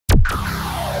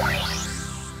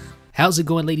How's it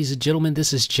going, ladies and gentlemen?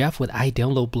 This is Jeff with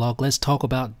iDownloadBlog. Let's talk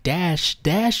about Dash.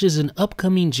 Dash is an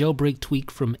upcoming jailbreak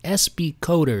tweak from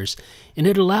SBCoders, and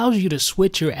it allows you to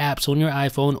switch your apps on your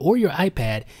iPhone or your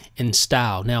iPad in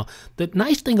style. Now, the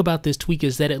nice thing about this tweak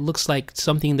is that it looks like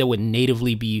something that would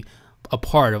natively be a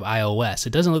part of iOS.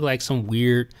 It doesn't look like some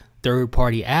weird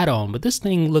third-party add-on, but this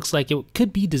thing looks like it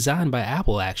could be designed by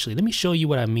Apple, actually. Let me show you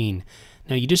what I mean.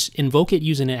 Now, you just invoke it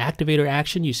using an activator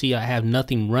action. You see I have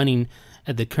nothing running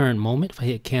at the current moment if I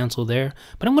hit cancel there,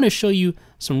 but I'm going to show you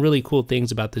some really cool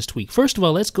things about this tweak. First of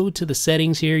all, let's go to the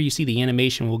settings here. You see the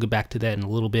animation. We'll get back to that in a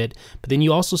little bit, but then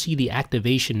you also see the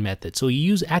activation method. So you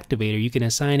use activator. You can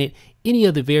assign it any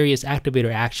of the various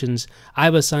activator actions.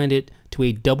 I've assigned it to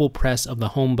a double press of the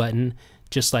home button,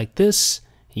 just like this.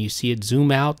 And you see it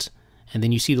zoom out, and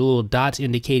then you see the little dots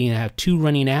indicating I have two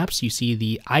running apps. You see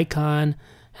the icon,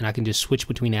 and I can just switch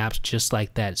between apps just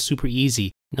like that. It's super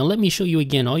easy. Now let me show you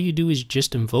again. All you do is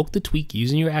just invoke the tweak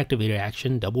using your activator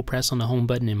action, double press on the home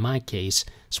button in my case,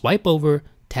 swipe over,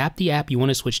 tap the app you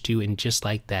want to switch to, and just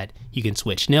like that, you can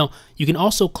switch. Now, you can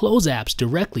also close apps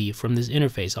directly from this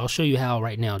interface. I'll show you how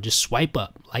right now. Just swipe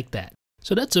up like that.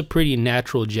 So that's a pretty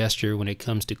natural gesture when it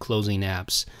comes to closing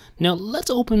apps. Now let's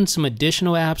open some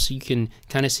additional apps so you can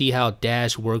kind of see how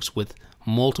Dash works with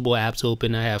multiple apps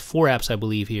open. I have 4 apps, I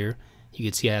believe, here. You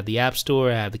can see I have the App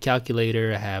Store, I have the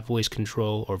calculator, I have voice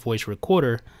control or voice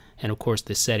recorder, and of course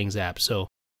the settings app. So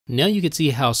now you can see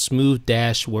how smooth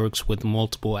Dash works with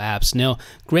multiple apps. Now,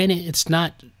 granted, it's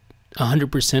not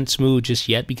 100% smooth just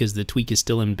yet because the tweak is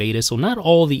still in beta, so not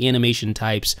all the animation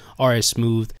types are as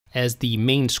smooth as the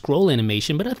main scroll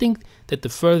animation, but I think that the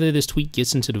further this tweak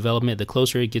gets into development, the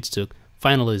closer it gets to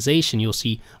finalization, you'll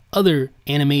see other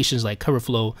animations like cover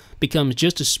flow becomes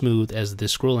just as smooth as the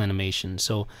scroll animation.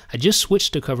 So I just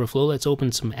switched to cover flow. Let's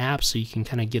open some apps so you can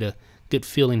kind of get a good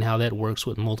feeling how that works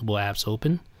with multiple apps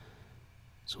open.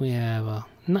 So we have a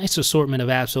nice assortment of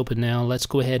apps open now. Let's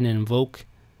go ahead and invoke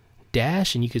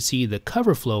Dash, and you can see the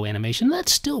cover flow animation.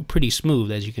 That's still pretty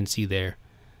smooth, as you can see there.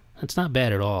 That's not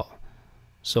bad at all.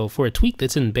 So for a tweak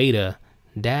that's in beta,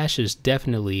 Dash is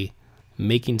definitely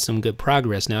making some good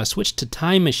progress. Now I switched to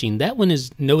Time Machine. That one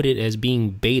is noted as being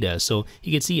beta, so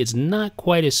you can see it's not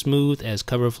quite as smooth as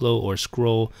cover flow or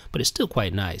scroll, but it's still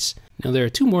quite nice. Now there are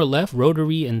 2 more left,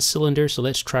 rotary and cylinder. So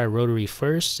let's try rotary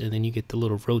first, and then you get the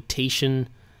little rotation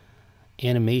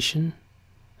animation,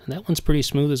 and that one's pretty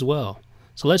smooth as well.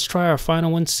 So let's try our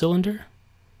final one, cylinder,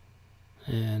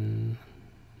 and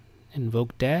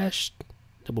invoke Dash,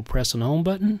 double press on the home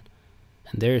button,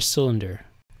 and there's cylinder,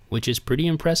 which is pretty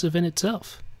impressive in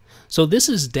itself. So this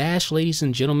is Dash, ladies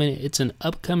and gentlemen. It's an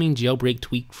upcoming jailbreak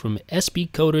tweak from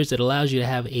SBCoders that allows you to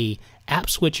have a app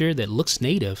switcher that looks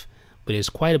native, but is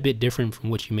quite a bit different from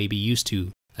what you may be used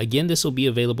to. Again, this will be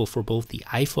available for both the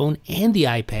iPhone and the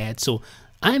iPad, so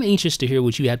I'm anxious to hear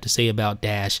what you have to say about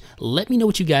Dash. Let me know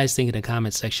what you guys think in the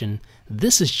comment section.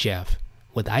 This is Jeff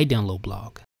with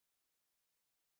iDownloadBlog.